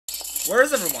Where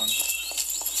is everyone?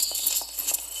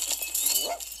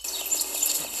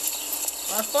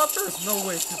 I thought there was no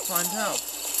way to find out.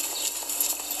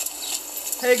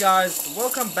 Hey guys,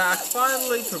 welcome back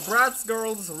finally to Bratz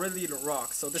Girls Really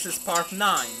Rock. So this is part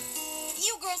 9.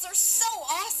 You girls are so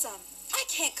awesome. I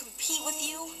can't compete with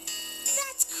you.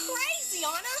 That's crazy,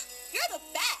 Anna. You're the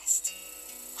best.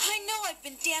 I know I've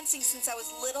been dancing since I was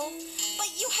little,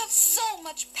 but you have so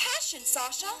much passion,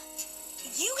 Sasha.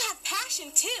 You have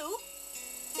passion too.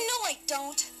 No, I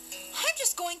don't. I'm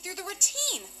just going through the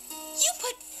routine. You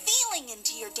put feeling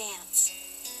into your dance.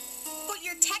 But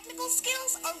your technical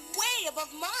skills are way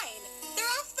above mine. They're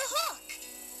off the hook.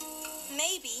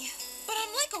 Maybe, but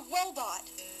I'm like a robot.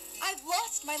 I've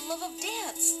lost my love of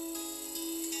dance.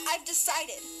 I've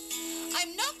decided.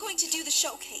 I'm not going to do the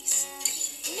showcase.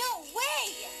 No way!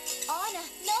 Anna,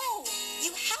 no!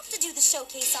 You have to do the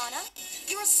showcase, Anna.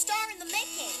 You're a star in the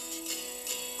making.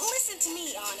 Listen to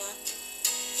me, Anna.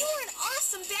 You are an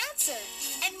awesome dancer.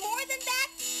 And more than that,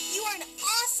 you are an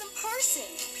awesome person.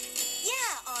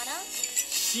 Yeah, Anna.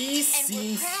 She And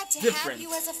seems we're proud to different. have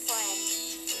you as a friend.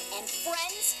 And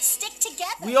friends stick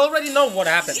together. We already know what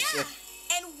happens Yeah, if...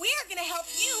 and we're gonna help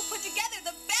you put together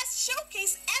the best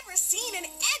showcase ever seen in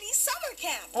any summer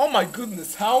camp. Oh my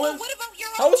goodness, how But is... what about your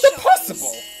How own is that showcase?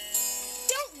 possible?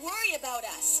 Don't worry about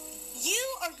us. You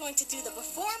are going to do the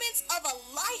performance of a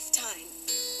lifetime.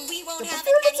 We won't The have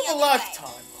it performance any of a other lifetime.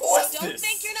 way. Who So is don't this?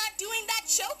 think you're not doing that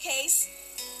showcase.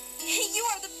 You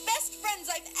are the best friends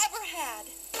I've ever had.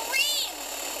 Dream!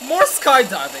 More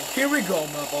skydiving. Here we go,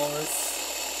 my boys.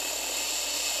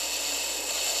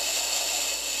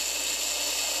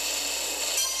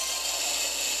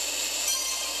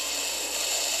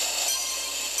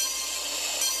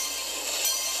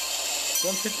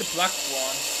 Don't hit the black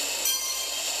ones.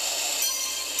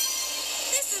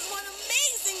 This is one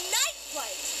amazing night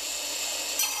flight.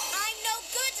 I'm no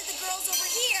good to the girls over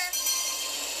here.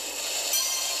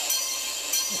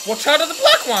 Watch out of the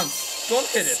black ones. Don't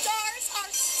hit it. Stars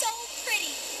are so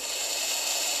pretty.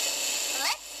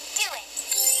 Let's do it.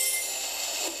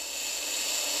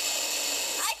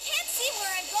 I can't see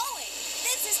where I'm going.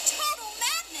 This is total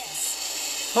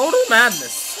madness. Total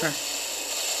madness.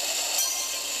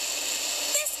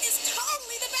 This is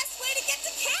totally the best way to get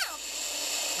to camp.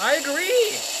 I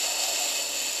agree.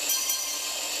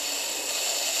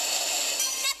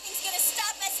 Nothing's gonna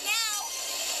stop us now.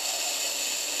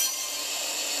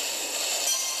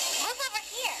 Move over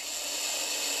here.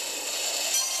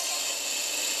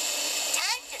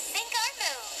 Time to sync our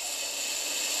moves.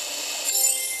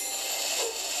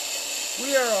 We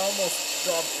are almost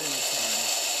stopped in time.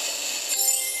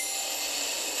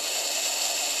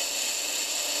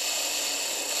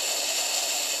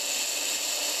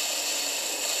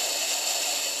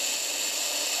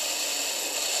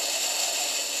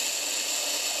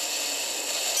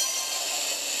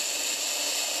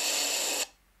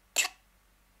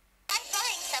 I'm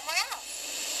flying somewhere else.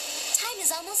 Time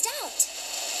is almost out.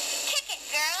 Kick it,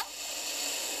 girl.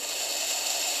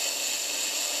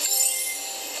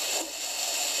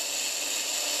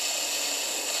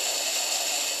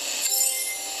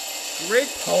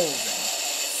 Great posing.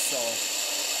 So.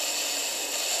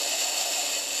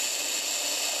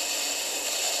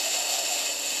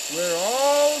 We're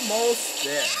almost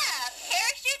there. Yeah,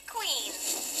 parachute queen.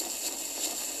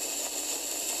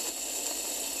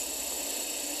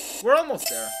 We're almost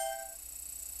there.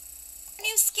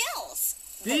 New skills.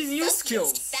 These new Focused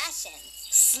skills. Fashion.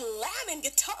 Slamming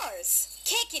guitars.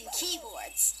 Kicking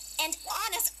keyboards. And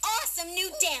Anna's awesome new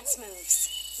dance moves.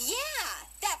 Yeah,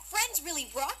 that Friends Really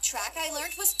Rock track I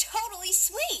learned was totally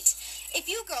sweet. If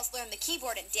you girls learn the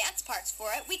keyboard and dance parts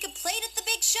for it, we could play it at the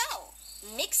big show.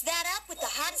 Mix that up with the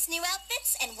hottest new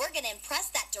outfits, and we're gonna impress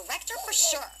that director for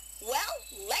sure. Well,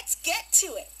 let's get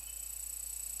to it.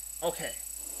 Okay.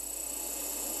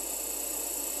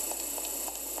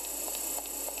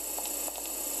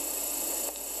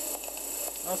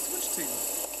 I'll switch to you.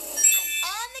 I'm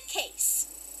on the case.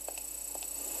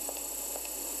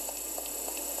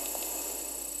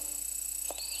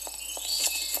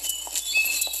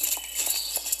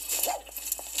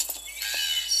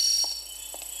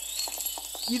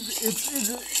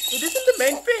 It isn't the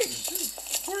main thing.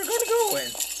 We're gonna go in.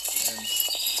 And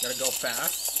gotta go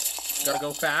fast. Gotta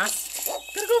go fast.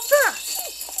 Gotta go fast.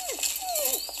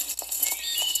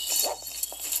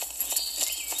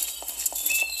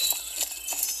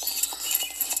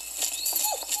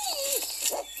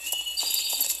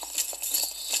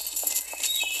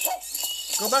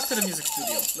 Go back to the music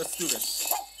studio. Let's do this.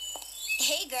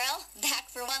 Hey girl, back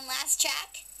for one last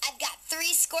track? I've got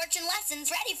 3 scorching lessons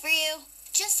ready for you.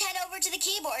 just head over to the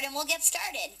keyboard and we'll get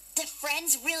started. The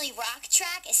Friends Really Rock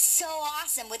track is so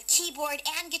awesome with keyboard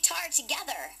and guitar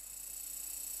together.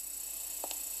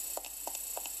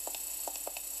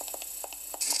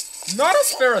 Not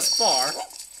as fair as far.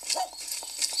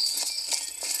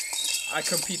 I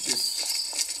compete this.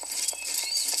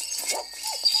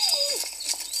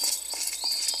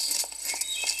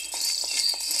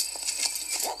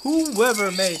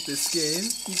 Whoever made this game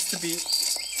needs to be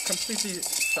completely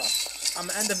stopped. I'm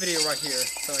gonna end the video right here.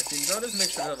 So if you enjoyed this, make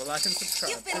sure to leave a like and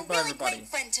subscribe. You've been Goodbye, a really everybody. great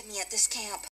friend to me at this camp.